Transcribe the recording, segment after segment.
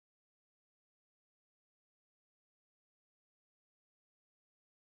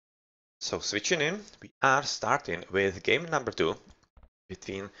So switching in, we are starting with game number 2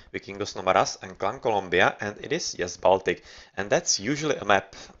 between Vikingos Nomaras and Clan Colombia, and it is, yes, Baltic. And that's usually a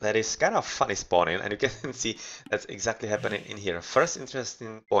map that is kind of funny spawning, and you can see that's exactly happening in here. First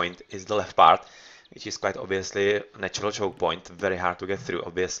interesting point is the left part, which is quite obviously a natural choke point, very hard to get through,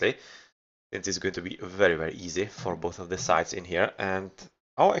 obviously, since it's going to be very, very easy for both of the sides in here. And,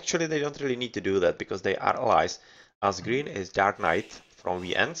 oh, actually, they don't really need to do that because they are allies, as green is Dark Knight from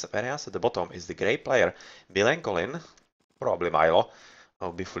VNs, whereas at the bottom is the grey player, Milenkolin, probably Milo,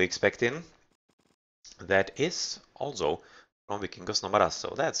 I'll be fully expecting. That is also from Vikingos Nomaras,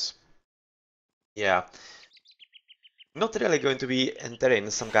 so that's, yeah, not really going to be entering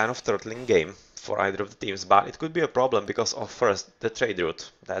some kind of throttling game for either of the teams, but it could be a problem because of first the trade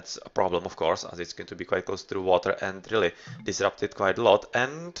route. That's a problem, of course, as it's going to be quite close to the water and really disrupt it quite a lot.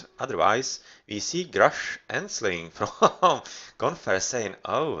 And otherwise, we see Grush and Sling from Conquerors saying,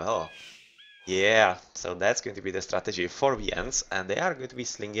 oh well, yeah, so that's going to be the strategy for VNs, and they are going to be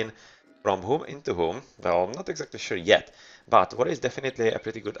slinging from whom into whom. Well, I'm not exactly sure yet, but what is definitely a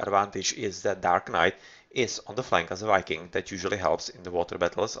pretty good advantage is that Dark Knight is on the flank as a Viking. That usually helps in the water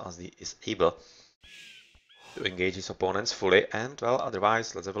battles as he is able to engage his opponents fully. And well,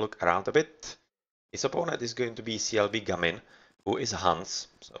 otherwise, let's have a look around a bit. His opponent is going to be CLB Gamin, who is Hans,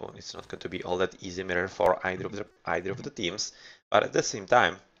 so it's not going to be all that easy mirror for either of the teams. But at the same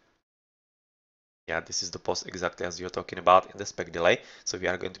time, yeah, this is the post exactly as you're talking about in the spec delay. So we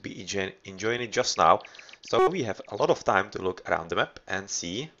are going to be enjoying it just now. So we have a lot of time to look around the map and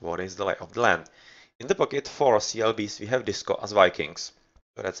see what is the lay of the land. In the pocket for CLBs, we have Disco as Vikings.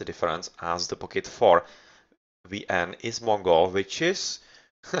 So that's the difference, as the pocket for VN is Mongol, which is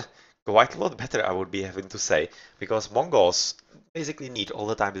quite a lot better, I would be having to say, because Mongols basically need all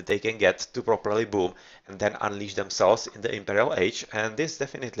the time that they can get to properly boom and then unleash themselves in the Imperial Age, and this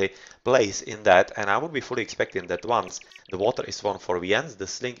definitely plays in that, and I would be fully expecting that once the water is won for VNs, the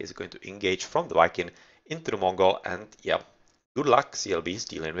Sling is going to engage from the Viking into the Mongol, and yeah, good luck CLBs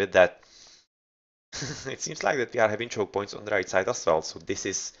dealing with that. It seems like that we are having choke points on the right side as well, so this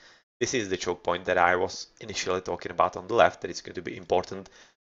is the choke point that I was initially talking about on the left, that is going to be important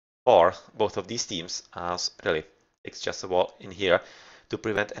for both of these teams, as really it's just a wall in here to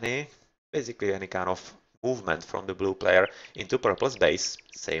prevent basically any kind of movement from the blue player into purple's base,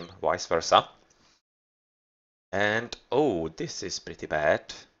 same vice versa. And oh, this is pretty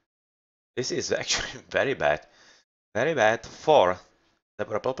bad. This is actually very bad for the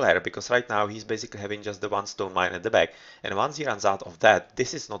purple player, because right now he's basically having just the one stone mine at the back, and once he runs out of that,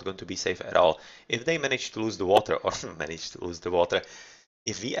 this is not going to be safe at all. If they manage to lose the water, or manage to lose the water,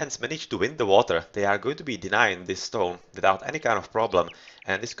 if VNs manage to win the water, they are going to be denying this stone without any kind of problem,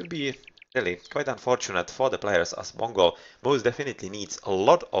 and this could be really quite unfortunate for the players, as Mongol most definitely needs a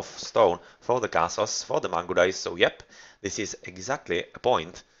lot of stone for the castles, for the Mangudais, so yep, this is exactly a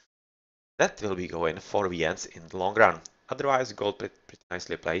point that will be going for VNs in the long run. Otherwise, gold pretty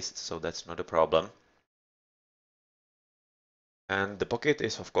nicely placed, so that's not a problem. And the pocket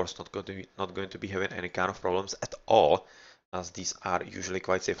is, of course, not going to be having any kind of problems at all, as these are usually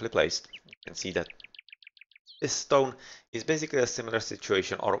quite safely placed. You can see that this stone is basically a similar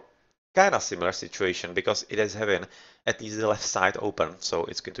situation, or kind of similar situation, because it is having at least the left side open, so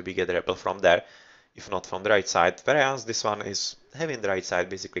it's going to be gatherable from there, if not from the right side, whereas this one is having the right side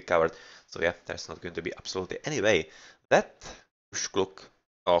basically covered. So yeah, there's not going to be absolutely any way that Kushluk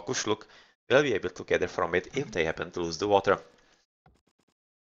will be able to gather from it if they happen to lose the water.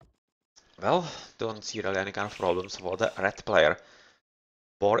 Well, don't see really any kind of problems for the red player.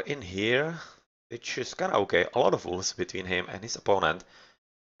 Bor in here, which is kind of okay. A lot of wolves between him and his opponent.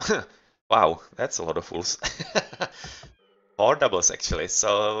 Wow, that's a lot of wolves. 4 doubles actually.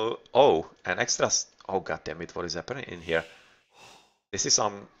 So, oh, an extra. Oh god damn it! What is happening in here? This is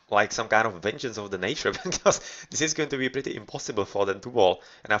like some kind of vengeance of the nature, because this is going to be pretty impossible for them to wall.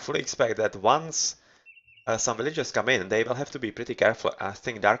 And I fully expect that once some villagers come in, they will have to be pretty careful. I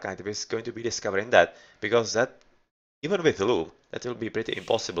think Dark Knight is going to be discovering that, because that, even with loom, that will be pretty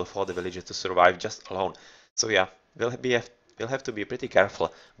impossible for the villager to survive just alone. So yeah, we'll have to be pretty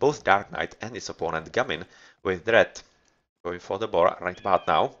careful. Both Dark Knight and his opponent Gamin with Dread going for the boar right about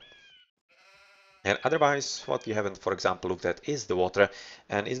now. And otherwise, what we haven't, for example, looked at is the water.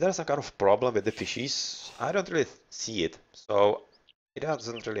 And is there some kind of problem with the fishies? I don't really see it. So it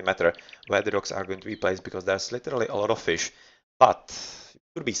doesn't really matter where the docks are going to be placed, because there's literally a lot of fish. But you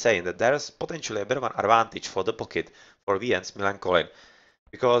could be saying that there's potentially a bit of an advantage for the pocket for VN's Melancholy,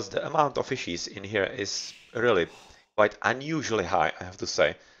 because the amount of fishies in here is really quite unusually high, I have to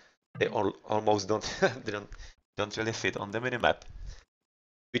say. They almost don't, they don't really fit on the minimap.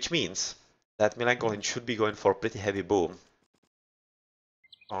 which means that Milankolin should be going for a pretty heavy boom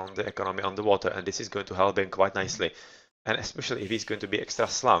on the economy on the water, and this is going to help him quite nicely. And especially if he's going to be extra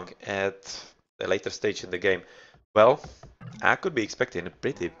slung at the later stage in the game. Well, I could be expecting a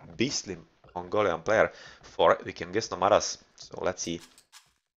pretty beastly Mongolian player for Vikingos Nomadas. So let's see.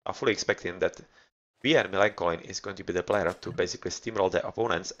 I'm fully expecting that VN Milankolin is going to be the player to basically steamroll the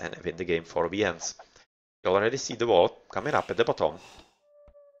opponents and win the game for VNs. You already see the wall coming up at the bottom,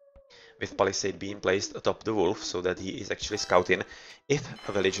 with Palisade being placed atop the wolf so that he is actually scouting if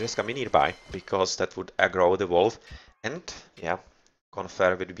a villager is coming nearby, because that would aggro the wolf, and yeah,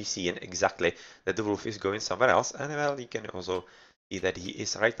 Confer would be seeing exactly that the wolf is going somewhere else, and well, you can also see that he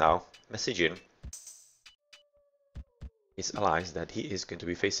is right now messaging his allies that he is going to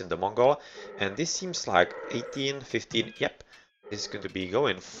be facing the Mongol, and this seems like 18, 15, yep, this is going to be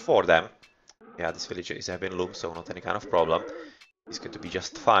going for them. Yeah, this villager is having loom, so not any kind of problem. He's going to be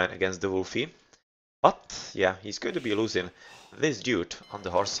just fine against the Wolfie. But, yeah, he's going to be losing this dude on the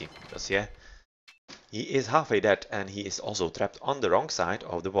horsey. Because, yeah, he is halfway dead and he is also trapped on the wrong side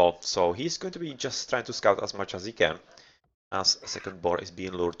of the wall. So he's going to be just trying to scout as much as he can. As second boar is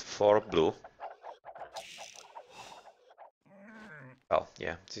being lured for blue. Well,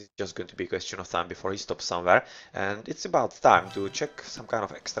 yeah, it's just going to be a question of time before he stops somewhere. And it's about time to check some kind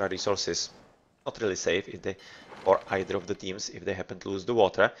of extra resources. Not really safe if they, for either of the teams if they happen to lose the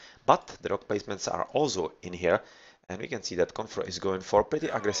water, but the rock placements are also in here, and we can see that Conqueror is going for pretty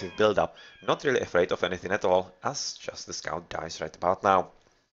aggressive build-up, not really afraid of anything at all, as just the scout dies right about now.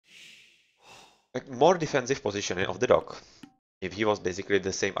 A more defensive positioning of the dock. If he was basically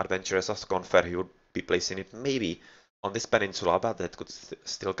the same adventurous as Conqueror, he would be placing it maybe on this peninsula, but that could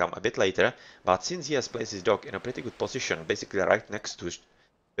still come a bit later. But since he has placed his dock in a pretty good position, basically right next to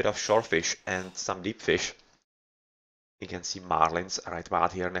bit of shorefish and some deep fish. You can see marlins right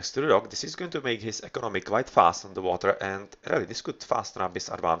about here next to the dock. This is going to make his economy quite fast on the water, and really this could fasten up his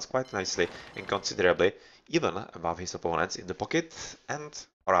advance quite nicely and considerably, even above his opponents in the pocket, and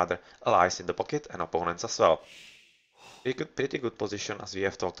or rather allies in the pocket and opponents as well. Pretty good position as we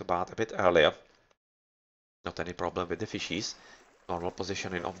have talked about a bit earlier. Not any problem with the fishies. Normal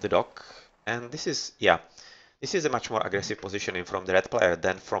positioning of the dock, and this is, yeah, this is a much more aggressive positioning from the red player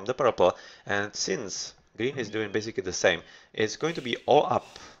than from the purple, and since green is doing basically the same, it's going to be all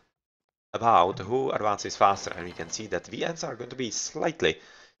up about who advances faster, and we can see that VNs are going to be slightly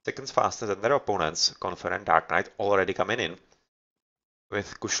seconds faster than their opponents, Confer and Dark Knight already coming in,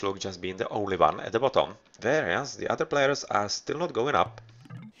 with Kushluk just being the only one at the bottom, whereas the other players are still not going up.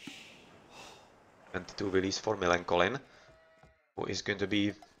 22 willies for Milankolin, who is going to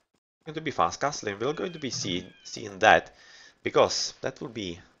be fast castling. We're going to be seeing that, because that would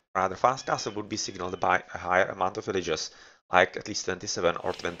be rather fast castle would be signaled by a higher amount of villagers, like at least 27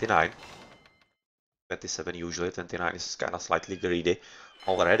 or 29. 27 usually, 29 is kind of slightly greedy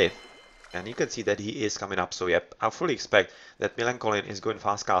already. And you can see that he is coming up, so yep, I fully expect that Milankolin is going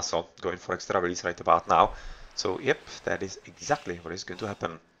fast castle, going for extra release right about now. So yep, that is exactly what is going to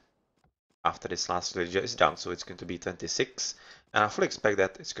happen after this last villager is done, so it's going to be 26, and I fully expect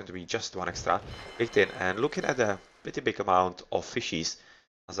that it's going to be just one extra clicked in. And looking at the pretty big amount of fishies,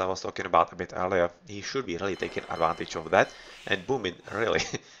 as I was talking about a bit earlier, he should be really taking advantage of that and booming really,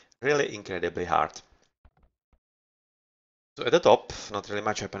 really incredibly hard. So at the top, not really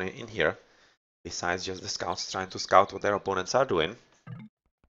much happening in here, besides just the scouts trying to scout what their opponents are doing.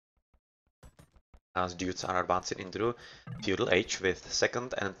 As dudes are advancing into Feudal Age, with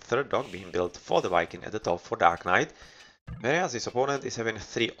second and third dock being built for the Viking at the top for Dark Knight, whereas his opponent is having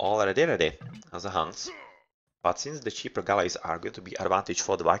 3 already ready as a Hans. But since the cheaper galleys are going to be advantage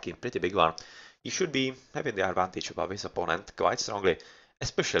for the Viking, pretty big one, he should be having the advantage above his opponent quite strongly,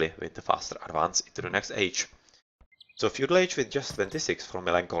 especially with the faster advance into the next age. So Feudal Age with just 26 from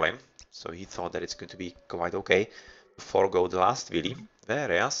Melancholy, so he thought that it's going to be quite okay to forego the last Willy,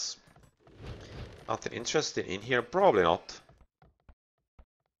 whereas nothing interesting in here, probably not.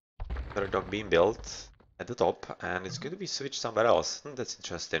 Third dock being built at the top, and it's going to be switched somewhere else. That's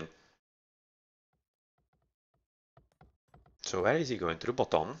interesting. So where is he going? To the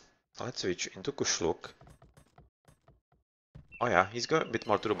bottom. Let's switch into Kushluk. Oh yeah, he's going a bit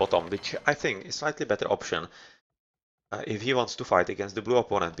more to the bottom, which I think is slightly better option if he wants to fight against the blue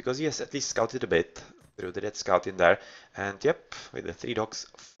opponent, because he has at least scouted a bit through the dead scout in there. And yep, with the 3 dogs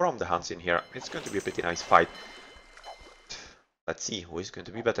from the Huns in here, it's going to be a pretty nice fight. Let's see who is going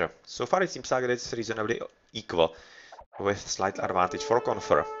to be better. So far it seems like it's reasonably equal, with slight advantage for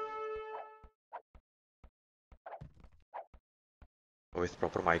Confer. With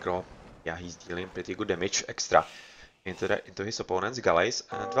proper micro, yeah, he's dealing pretty good damage extra into his opponent's galleys,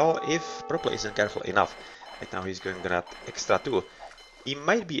 and well, if purple isn't careful enough, right now he's going that extra 2. He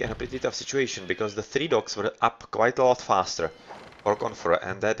might be in a pretty tough situation because the 3 dogs were up quite a lot faster for Conqueror,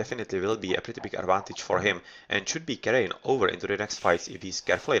 and that definitely will be a pretty big advantage for him and should be carrying over into the next fights if he's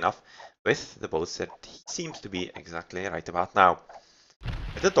careful enough with the boats that he seems to be exactly right about now.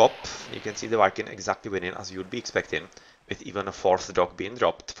 At the top, you can see the Viking exactly winning as you would be expecting, with even a 4th dog being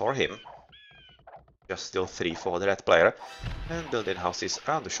dropped for him. Just still 3 for the red player, and building houses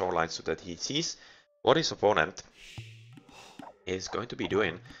around the shoreline so that he sees what his opponent is going to be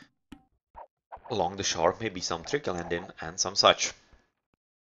doing along the shore, maybe some trickle landing and some such.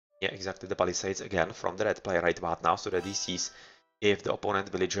 Yeah, exactly, the palisades again from the red player right about now, so that he sees if the opponent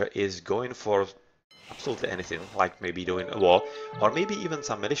villager is going for absolutely anything, like maybe doing a wall, or maybe even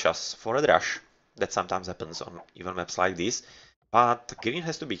some militias for a rush. That sometimes happens on even maps like this. But green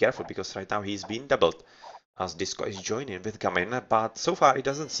has to be careful because right now he's being doubled as Disco is joining with Gamin, but so far it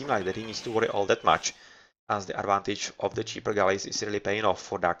doesn't seem like that he needs to worry all that much, as the advantage of the cheaper galleys is really paying off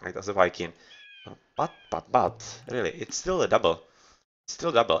for Dark Knight as a Viking. But, really, it's still a double. It's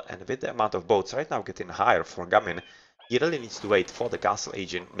still double, and with the amount of boats right now getting higher for Gamin, he really needs to wait for the castle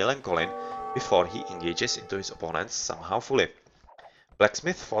agent Milenkolin before he engages into his opponents somehow fully.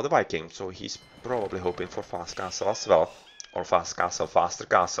 Blacksmith for the Viking, so he's probably hoping for fast castle as well, or fast castle, faster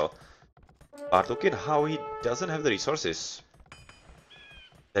castle. But look at how he doesn't have the resources.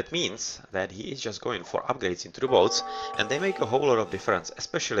 That means that he is just going for upgrades into the boats, and they make a whole lot of difference,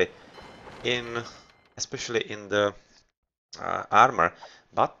 especially in the armor.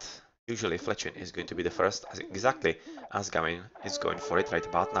 But usually Fletching is going to be the first, exactly as Gamin is going for it right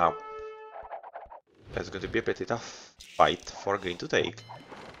about now. That's going to be a pretty tough fight for Green to take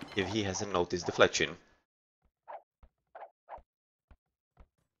if he hasn't noticed the Fletching.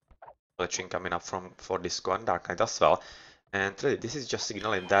 Fletching coming up for Disco and Dark Knight as well. And really, this is just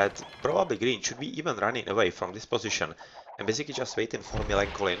signaling that probably Green should be even running away from this position and basically just waiting for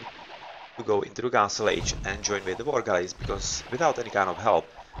Milenkolin to go into the Castle Age and join with the War Galleys, because without any kind of help,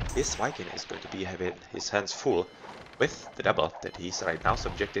 this Viking is going to be having his hands full with the double that he's right now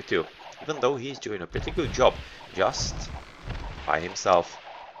subjected to, even though he's doing a pretty good job just by himself.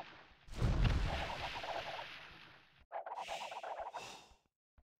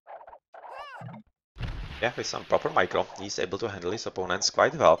 Yeah, with some proper micro, he's able to handle his opponents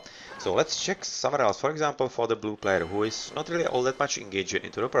quite well. So let's check somewhere else, for example for the blue player, who is not really all that much engaging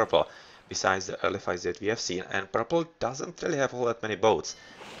into the purple, besides the early fights that we have seen, and purple doesn't really have all that many boats,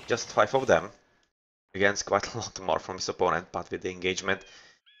 just 5 of them, against quite a lot more from his opponent, but with the engagement,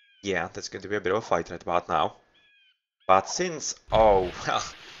 yeah, that's going to be a bit of a fight right about now. But since, oh, well,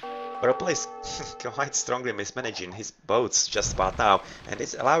 purple is quite strongly mismanaging his boats just about now, and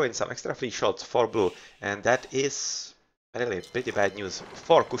is allowing some extra free shots for blue, and that is really pretty bad news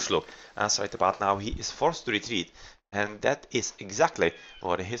for Kushlu, as right about now he is forced to retreat, and that is exactly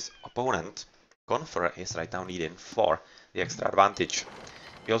what his opponent, Conqueror, is right now needing for the extra advantage.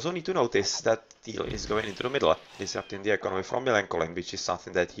 We also need to notice that Teal is going into the middle, disrupting the economy from Milenkolin, which is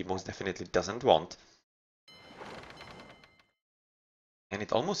something that he most definitely doesn't want. And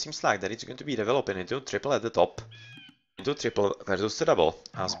it almost seems like that it's going to be developing into triple at the top, into triple versus the double,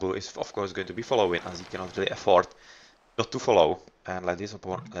 as blue is of course going to be following, as he cannot really afford not to follow and let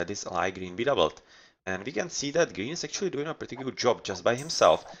this ally green be doubled. And we can see that green is actually doing a pretty good job just by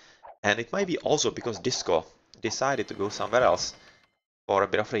himself, and it might be also because Disco decided to go somewhere else for a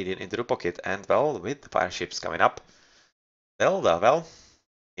bit of raiding into the pocket, and well, with the fire ships coming up, well,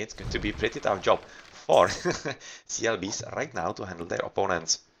 it's going to be a pretty tough job for CLBs right now to handle their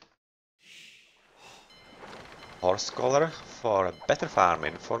opponents. Horse collar for better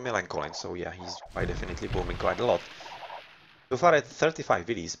farming for Milenkolin, so yeah, he's quite definitely booming quite a lot. So far at 35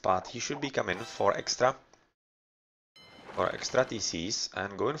 VDs, but he should be coming for extra TCs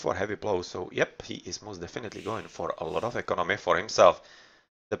and going for heavy blows, so yep, he is most definitely going for a lot of economy for himself.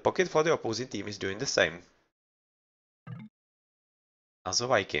 The pocket for the opposing team is doing the same as a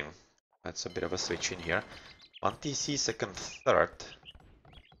Viking. That's a bit of a switch in here. 1 TC, second, third,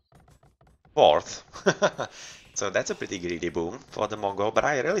 fourth. So that's a pretty greedy boom for the Mongol, but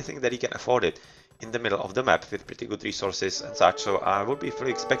I really think that he can afford it in the middle of the map with pretty good resources and such, so I would be fully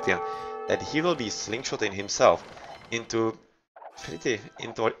expecting that he will be slingshotting himself into pretty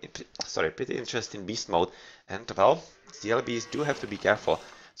interesting beast mode, and well, CLBs do have to be careful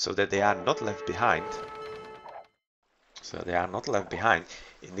so that they are not left behind.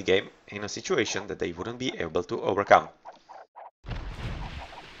 In the game in a situation that they wouldn't be able to overcome.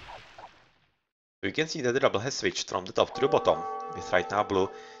 We can see that the double has switched from the top to the bottom, with right now blue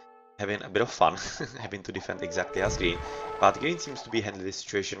having a bit of fun, having to defend exactly as green. But green seems to be handling the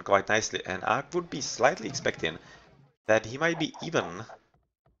situation quite nicely, and I would be slightly expecting that he might be even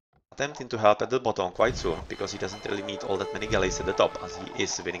attempting to help at the bottom quite soon, because he doesn't really need all that many galleys at the top, as he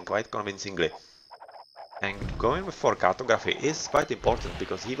is winning quite convincingly. And going for cartography is quite important,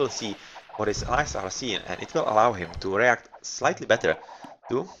 because he will see what his allies are seeing, and it will allow him to react slightly better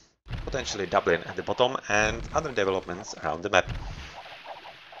to potentially Dublin at the bottom and other developments around the map.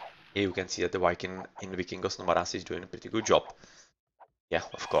 Here you can see that the Viking in Vikingos Nomaras is doing a pretty good job. Yeah,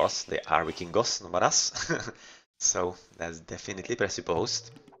 of course, they are Vikingos Nomaras, so that's definitely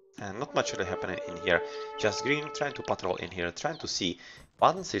presupposed. And not much really happening in here, just green trying to patrol in here, trying to see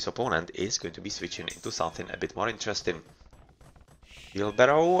once his opponent is going to be switching into something a bit more interesting.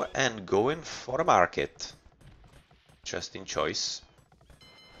 Wheelbarrow and going for a market. Interesting choice.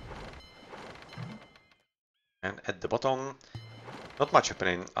 And at the bottom, not much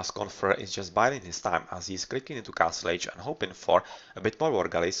happening, as Conqueror is just biding his time as he's clicking into Castle Age and hoping for a bit more war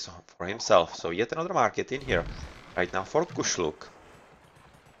galleys for himself. So yet another market in here right now for Kushluk,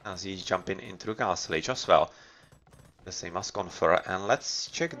 as he's jumping into Castle Age as well. The same as Conqueror, and let's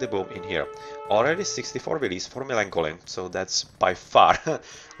check the boom in here. Already 64 villies for Melancholy, so that's by far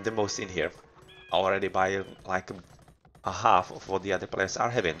the most in here. Already by like a half of what the other players are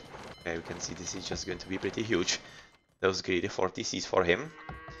having. Okay, you can see this is just going to be pretty huge. Those greedy 40Cs for him.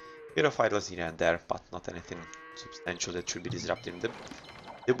 Bit of idles here and there, but not anything substantial that should be disrupting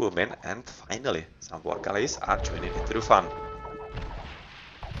the booming. And finally, some war galleys are joining into the fun.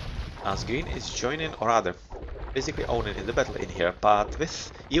 As green is joining, or rather, basically owning in the battle in here, but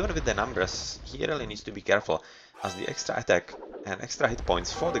even with the numbers, he really needs to be careful, as the extra attack and extra hit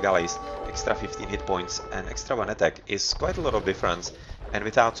points for the galleys, extra 15 hit points and extra 1 attack is quite a lot of difference, and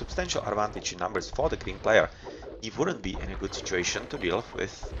without substantial advantage in numbers for the green player, he wouldn't be in a good situation to deal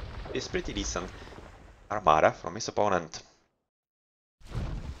with this pretty decent armada from his opponent.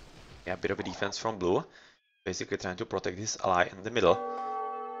 Yeah, a bit of a defense from blue, basically trying to protect his ally in the middle,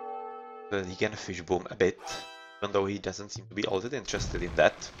 so that he can fish boom a bit, even though he doesn't seem to be all that interested in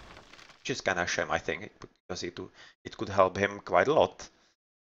that, which is kinda a shame, I think, because it could help him quite a lot.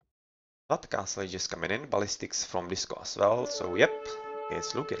 But Castle Age is coming in, ballistics from Disco as well, so yep,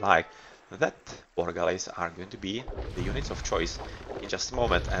 it's looking like that war galleys are going to be the units of choice in just a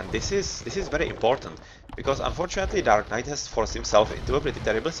moment, and this is very important, because unfortunately Dark Knight has forced himself into a pretty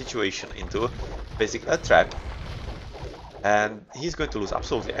terrible situation, into basically a trap, and he's going to lose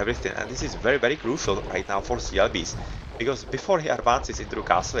absolutely everything, and this is very crucial right now for CLBs, because before he advances into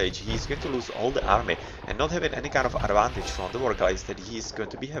Castle Age, he's going to lose all the army and not having any kind of advantage from the war galleys that he's going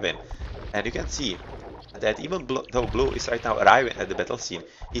to be having. And you can see that even though blue is right now arriving at the battle scene,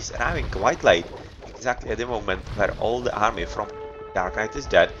 he's arriving quite late, exactly at the moment where all the army from Dark Knight is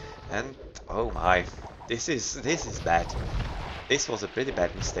dead, and oh my, this is bad. This was a pretty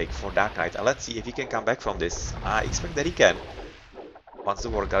bad mistake for Dark Knight, and let's see if he can come back from this. I expect that he can, once the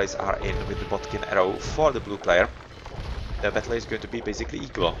war galleys are in with the Botkin arrow for the blue player. The battle is going to be basically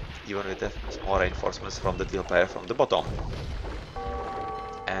equal, even with the small reinforcements from the teal player from the bottom.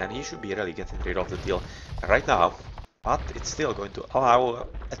 And he should be really getting rid of the teal right now, but it's still going to allow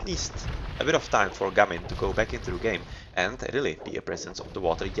at least a bit of time for Gamin to go back into the game and really be a presence on the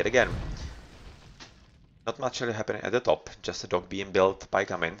water yet again. Not much really happening at the top, just a dock being built by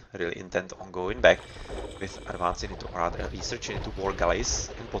Gamin, really intent on going back, with advancing into, or rather researching into war galleys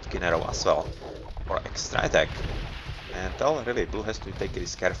and Botkin arrow as well, for extra attack. And well, really, blue has to take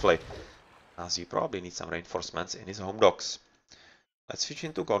this carefully, as he probably needs some reinforcements in his home docks. Let's switch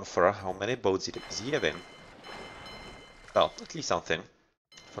into Conqueror. How many boats is he having? Well, at least something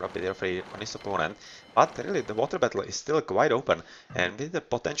for a bit of raid on his opponent, but really the water battle is still quite open, and with the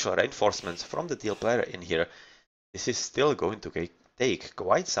potential reinforcements from the teal player in here, this is still going to take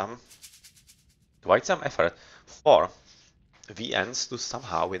quite some effort for VNs to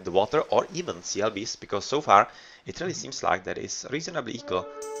somehow win the water, or even CLBs, because so far it really seems like that is reasonably equal,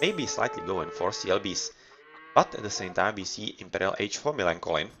 maybe slightly going for CLBs. But at the same time we see Imperial Age for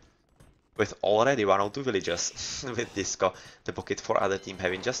Melancholy, with already 102 villages, with Disco, the bucket for other team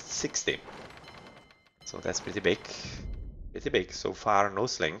having just 60. So that's pretty big. Pretty big. So far no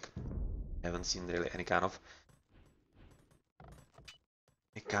sling. Haven't seen really any kind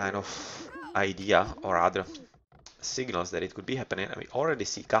of idea, or rather signals that it could be happening. And we already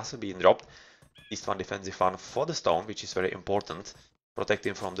see castle being dropped. At least one defensive one for the stone, which is very important,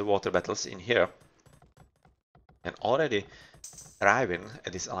 protecting from the water battles in here. And already arriving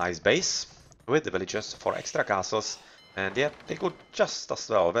at this allies base with the villagers for extra castles, and yeah, they could just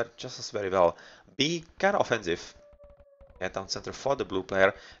as very well be kind of offensive down center for the blue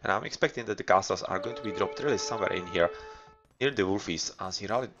player, and I'm expecting that the castles are going to be dropped really somewhere in here, near the wolfies, as he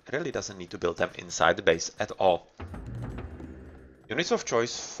really doesn't need to build them inside the base at all. Units of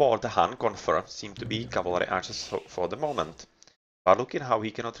choice for the Han Conqueror seem to be cavalry archers for the moment, but looking how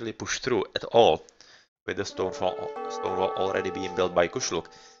he cannot really push through at all, with the stone wall already being built by Kushluk.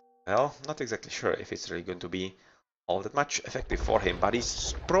 Well, not exactly sure if it's really going to be all that much effective for him, but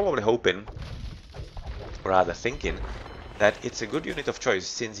he's probably hoping, or rather thinking, that it's a good unit of choice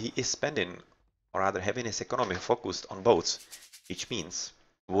since he is spending, or rather having his economy focused on boats, which means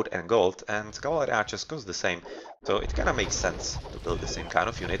wood and gold, and cavalry archers cost the same, so it kinda makes sense to build the same kind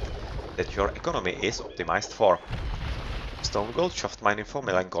of unit that your economy is optimized for. Stone gold shaft mining for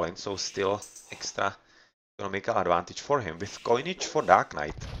Melancholy, so still extra economical advantage for him, with coinage for Dark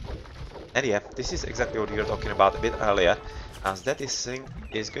Knight. And yeah, this is exactly what we were talking about a bit earlier, as that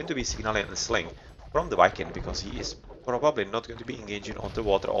is going to be signaling a sling from the Viking, because he is probably not going to be engaging on the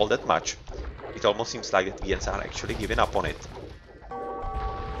water all that much. It almost seems like the VNs are actually giving up on it.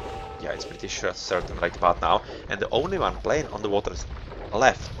 Yeah, it's pretty certain right about now, and the only one playing on the water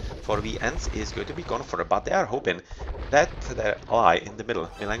left for VNs is going to be Conqueror, but they are hoping that their ally in the middle,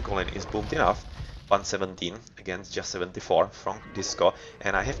 Melancholy, is boomed enough. 117 against just 74 from Disco,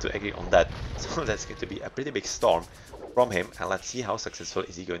 and I have to agree on that. So that's going to be a pretty big storm from him, and let's see how successful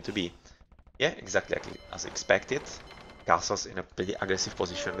is he going to be. Yeah, exactly as expected. Castles in a pretty aggressive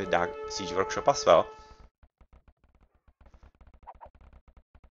position with Dark Siege Workshop as well.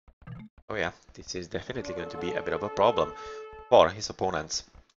 Oh yeah, this is definitely going to be a bit of a problem for his opponents.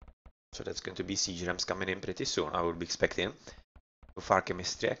 So that's going to be Siege Rams coming in pretty soon, I would be expecting. Far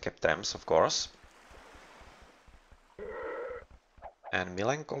Chemistry, Captrams, of course. And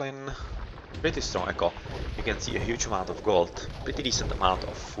Melancholy, pretty strong echo. You can see a huge amount of gold, pretty decent amount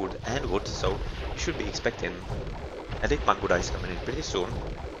of food and wood, so you should be expecting Elite Mangudais coming in pretty soon.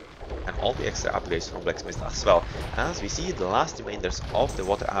 And all the extra upgrades from Blacksmith as well. As we see the last remainders of the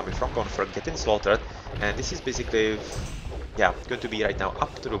water army from Conqueror getting slaughtered, and this is basically, yeah, going to be right now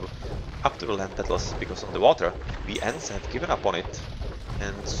up to the land battles, because on the water, the Ents have given up on it,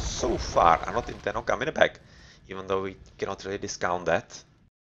 and so far are not intending on coming back. Even though we cannot really discount that.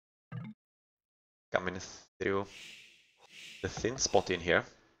 Coming through the thin spot in here.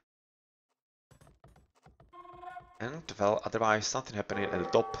 And, well, otherwise nothing happening at the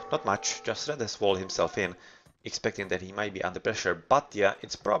top, not much, just Red has walled himself in, expecting that he might be under pressure, but yeah,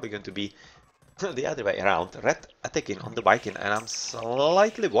 it's probably going to be the other way around. Red attacking on the Viking, and I'm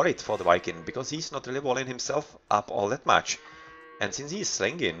slightly worried for the Viking, because he's not really walling himself up all that much. And since he's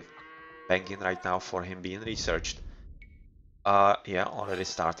slinging, banking right now for him being researched. Yeah, already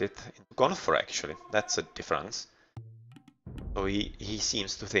started into Conqueror actually, that's a difference. So he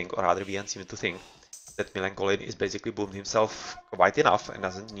seems to think, or rather VN seems to think, that Melancholy is basically boomed himself quite enough and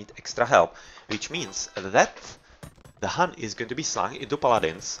doesn't need extra help, which means that the Han is going to be slung into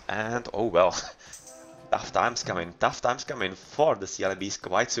Paladins, and oh well, tough times coming for the CLBs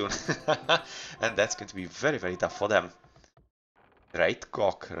quite soon, and that's going to be very, very tough for them. Great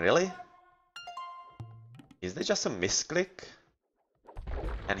cock, really? Is that just a misclick?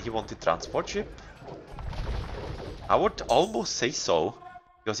 And he wanted transport ship? I would almost say so,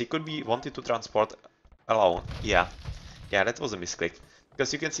 because he could be wanting to transport alone. Yeah, that was a misclick.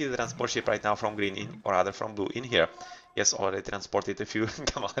 Because you can see the transport ship right now from green in, or rather from blue in here. Yes, already transported a few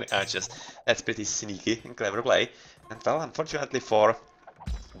cavalry archers. That's pretty sneaky and clever play. And well, unfortunately for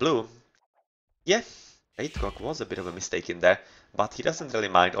blue, yeah, Eightcock was a bit of a mistake in there, but he doesn't really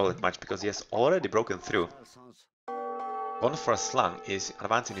mind all that much because he has already broken through. Conqueror Slung is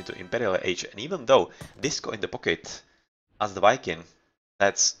advancing into Imperial Age, and even though Disco in the pocket as the Viking,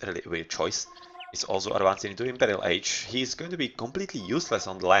 that's a really weird choice, is also advancing into Imperial Age, he's going to be completely useless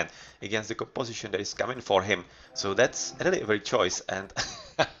on the land against the composition that is coming for him. So that's a really weird choice, and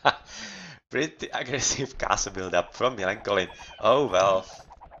pretty aggressive castle build-up from Melancholy. Oh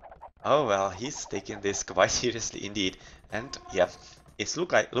well, he's taking this quite seriously indeed, and yeah, it's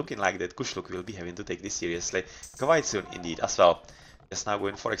looking like that Kushluk will be having to take this seriously quite soon indeed as well. Just now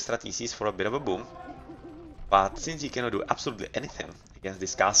going for extra TCs for a bit of a boom, but since he cannot do absolutely anything against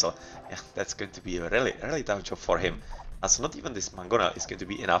this castle, yeah, that's going to be a really tough job for him, as not even this Mangona is going to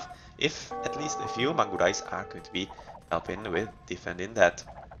be enough, if at least a few Mangudais are going to be helping with defending that.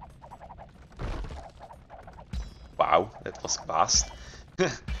 Wow, that was fast.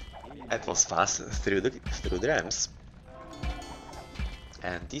 That was fast through the ramps.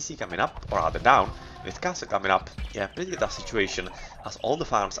 And TC coming up, or rather down, with castle coming up. Yeah, pretty tough situation, as all the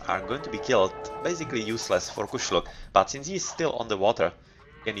farms are going to be killed, basically useless for Kushluk, but since he's still on the water,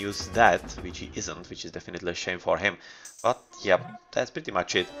 can use that, which he isn't, which is definitely a shame for him. But yeah, that's pretty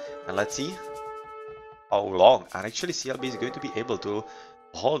much it. And let's see how long and actually CLB is going to be able to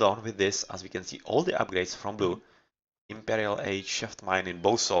hold on with this, as we can see all the upgrades from blue. Imperial Age, Shaft Mine in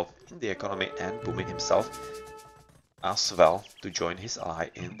Boso in the economy, and Boomin himself as well to join his ally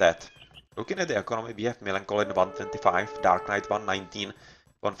in that. Looking at the economy, we have Melancholy 125, Dark Knight 119,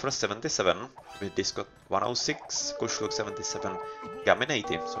 Conquerors 77, with Disco 106, Kushluk 77, Gamin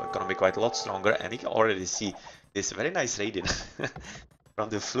 80, so economy quite a lot stronger, and you can already see this very nice raiding from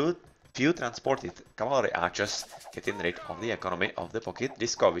the few transported cavalry archers getting rid of the economy of the pocket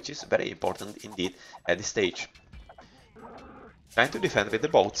Disco, which is very important indeed at this stage. Trying to defend with the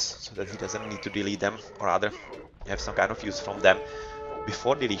boats so that he doesn't need to delete them, or rather have some kind of use from them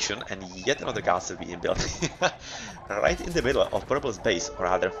before deletion, and yet another castle being built right in the middle of Purple's base, or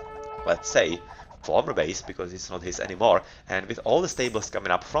rather, let's say, former base, because it's not his anymore, and with all the stables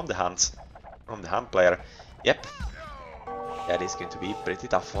coming up from the Hunt player, yep, that is going to be pretty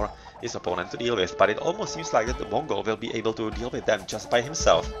tough for his opponent to deal with, but it almost seems like that the Mongol will be able to deal with them just by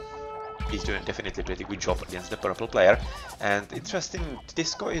himself. He's doing definitely a pretty good job against the purple player, and interesting,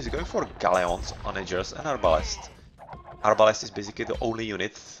 Disco is going for Galleons, Onagers and Arbalest. Arbalest is basically the only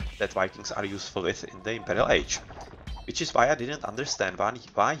unit that Vikings are useful with in the Imperial Age, which is why I didn't understand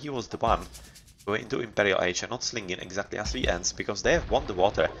why he was the one going into Imperial Age and not slinging exactly as we ends, because they have won the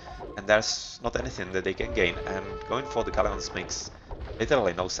water and there's not anything that they can gain, and going for the Galleons makes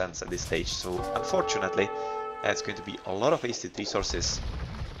literally no sense at this stage, so unfortunately it's going to be a lot of wasted resources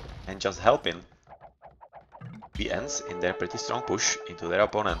and just helping the ends in their pretty strong push into their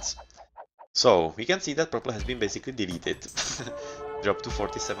opponents. So we can see that purple has been basically deleted, dropped to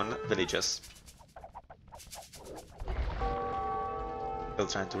 47 villages. Still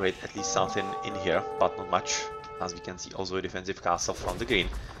trying to raid at least something in here, but not much, as we can see also a defensive castle from the green.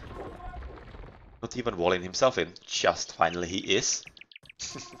 Not even walling himself in, just finally he is.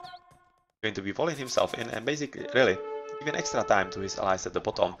 Going to be walling himself in and basically really giving extra time to his allies at the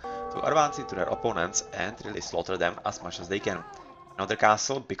bottom to advance into their opponents and really slaughter them as much as they can. Another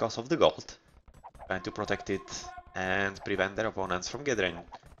castle because of the gold, trying to protect it and prevent their opponents from gathering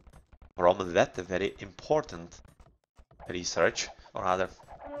from that very important research, or rather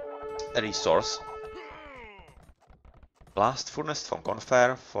a resource. Blast Furnace from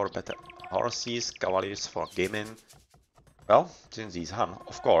Confer for better horses, Cavaliers for gaming. Well, since he's Han,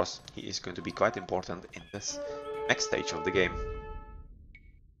 of course, he is going to be quite important in this next stage of the game.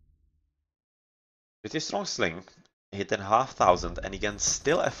 With his strong sling, hit in 5,000, and he can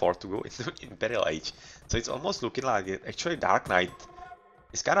still afford to go into Imperial Age. So it's almost looking like it. Actually, Dark Knight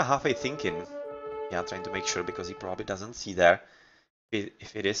is kind of halfway thinking. Yeah, trying to make sure, because he probably doesn't see there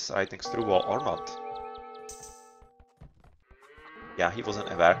if it is right next to the wall or not. Yeah, he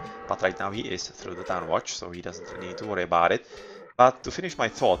wasn't aware, but right now he is through the town watch, so he doesn't really need to worry about it. But to finish my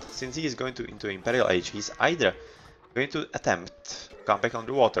thought, since he is going into Imperial Age, he's either going to attempt to come back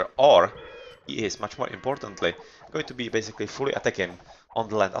underwater, or he is, much more importantly, going to be basically fully attacking on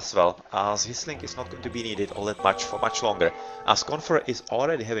the land as well, as his link is not going to be needed all that much for much longer, as Conqueror is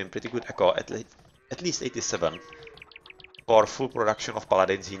already having pretty good echo, at least 87. For full production of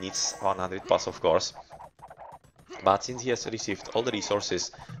Paladins he needs 100 plus, of course. But since he has received all the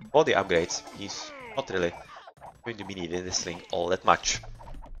resources for the upgrades, he's not really going to be needing this link all that much.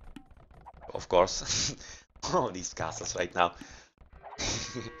 Of course, all these castles right now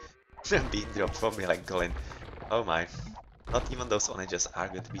being dropped from Melancholy. Oh my, not even those onages are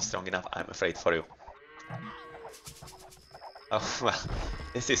going to be strong enough, I'm afraid for you. Oh well,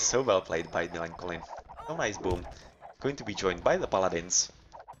 this is so well played by Melancholy. So nice boom. Going to be joined by the Paladins.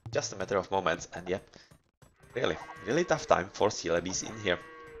 Just a matter of moments, and yep, really tough time for CLBs in here.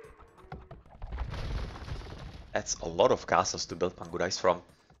 That's a lot of castles to build Pangurais from.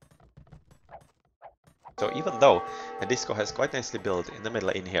 So even though the Disco has quite nicely built in the middle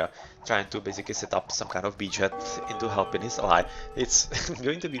in here, trying to basically set up some kind of beachhead into helping his ally, it's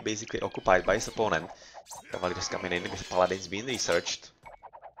going to be basically occupied by his opponent. Cavaliers coming in with Paladins being researched.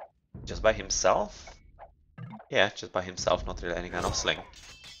 Just by himself? Yeah, just by himself, not really any kind of sling.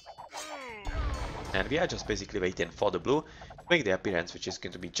 And we are just basically waiting for the blue to make the appearance, which is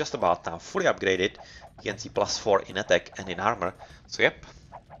going to be just about now fully upgraded. You can see +4 in attack and in armor. So yep.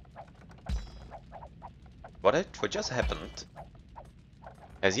 What just happened?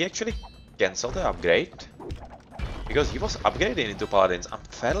 Has he actually cancelled the upgrade? Because he was upgrading into Paladins, I'm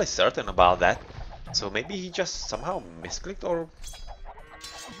fairly certain about that. So maybe he just somehow misclicked, or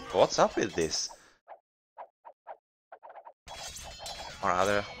what's up with this? Or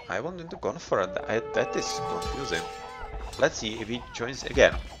rather, I wanted to confer that is confusing. Let's see if he joins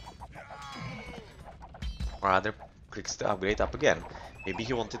again. Or rather, clicks the upgrade up again. Maybe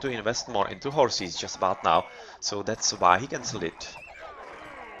he wanted to invest more into horses just about now, so that's why he cancelled it.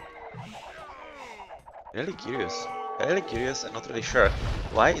 Really curious. Really curious and not really sure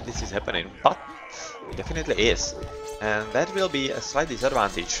why this is happening, but it definitely is. And that will be a slight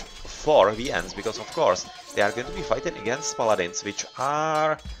disadvantage for VNs, because of course they are going to be fighting against paladins, which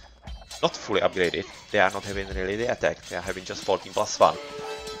are not fully upgraded. They are not having really the attack, they are having just 14 plus 1.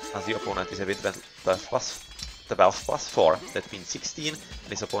 As the opponent is having 12 plus 4, that means 16, and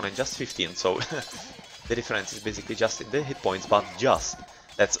his opponent just 15, so the difference is basically just in the hit points, but just.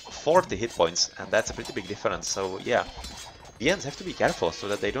 That's 40 hit points, and that's a pretty big difference, so yeah. VNs have to be careful so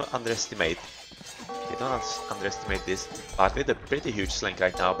that they don't underestimate this, but with a pretty huge sling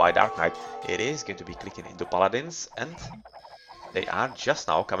right now by Dark Knight, it is going to be clicking into Paladins, and they are just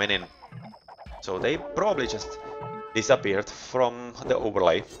now coming in. So they probably just disappeared from the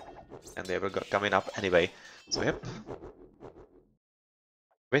overlay, and they were coming up anyway. So yep,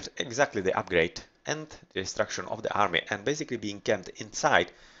 with exactly the upgrade and the destruction of the army, and basically being camped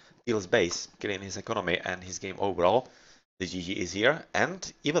inside Teal's base, killing his economy and his game overall, the GG is here,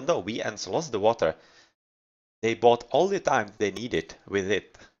 and even though VNs lost the water, they bought all the time they needed with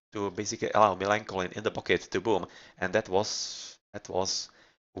it to basically allow Melancholy in the pocket to boom, and that was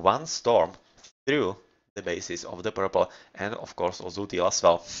one storm through the bases of the purple, and of course also Teal as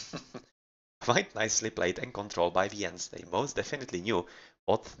well. Quite nicely played and controlled by VNs. They most definitely knew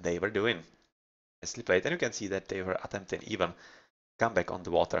what they were doing. Nicely played, and you can see that they were attempting even comeback on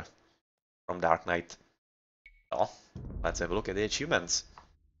the water from Dark Knight. Well, let's have a look at the achievements.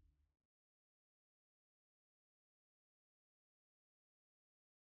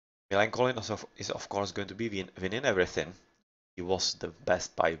 Melancholy is of course going to be winning everything. He was the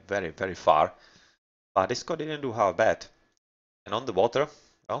best by very far, but Disco didn't do half bad. And on the water,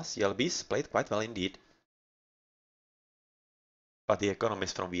 well, CLBs played quite well indeed. But the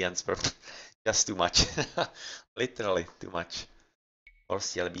economies from VNs were just too much. Literally too much for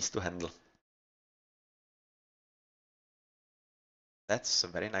CLBs to handle. That's a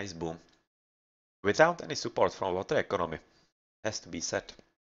very nice boom. Without any support from water economy, has to be said.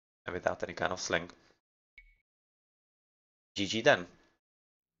 And without any kind of sling. GG then.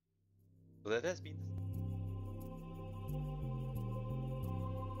 So that has been